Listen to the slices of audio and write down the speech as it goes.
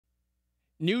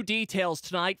New details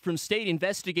tonight from state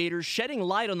investigators shedding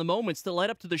light on the moments that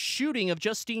led up to the shooting of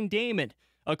Justine Damond.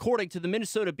 According to the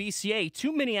Minnesota BCA,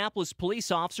 two Minneapolis police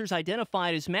officers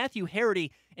identified as Matthew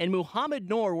Harity and Muhammad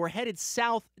Noor were headed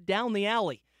south down the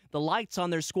alley. The lights on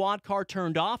their squad car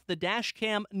turned off, the dash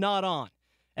cam not on.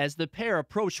 As the pair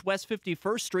approached West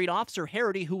 51st Street, Officer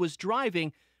Harity, who was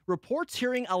driving, reports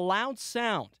hearing a loud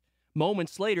sound.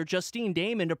 Moments later, Justine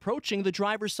Damond approaching the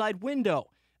driver's side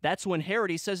window. That's when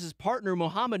Harity says his partner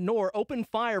Muhammad Noor opened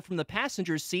fire from the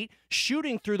passenger's seat,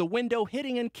 shooting through the window,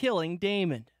 hitting and killing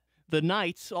Damond. The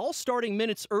night, all starting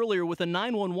minutes earlier with a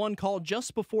 911 call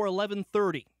just before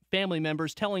 11:30. Family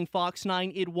members telling Fox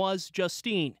 9 it was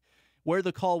Justine. Where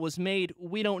the call was made,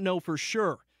 we don't know for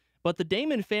sure. But the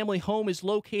Damond family home is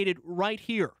located right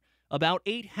here, about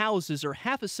 8 houses or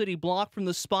half a city block from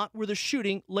the spot where the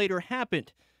shooting later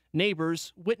happened.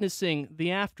 Neighbors witnessing the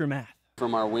aftermath.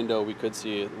 From our window, we could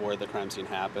see where the crime scene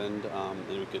happened, and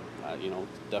we could,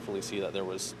 definitely see that there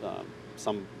was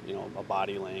a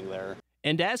body laying there.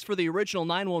 And as for the original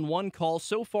 911 call,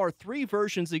 so far 3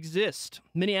 versions exist.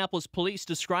 Minneapolis police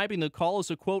describing the call as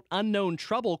a, quote, unknown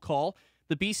trouble call,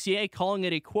 the BCA calling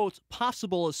it a, quote,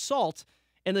 possible assault,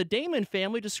 and the Damond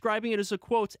family describing it as a,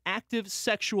 quote, active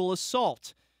sexual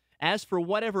assault. As for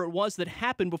whatever it was that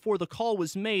happened before the call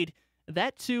was made,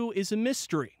 that too is a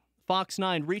mystery. Fox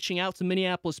 9 reaching out to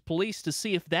Minneapolis police to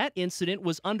see if that incident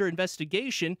was under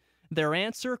investigation. Their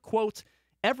answer, quote,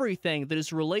 everything that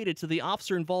is related to the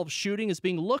officer-involved shooting is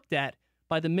being looked at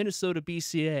by the Minnesota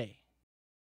BCA.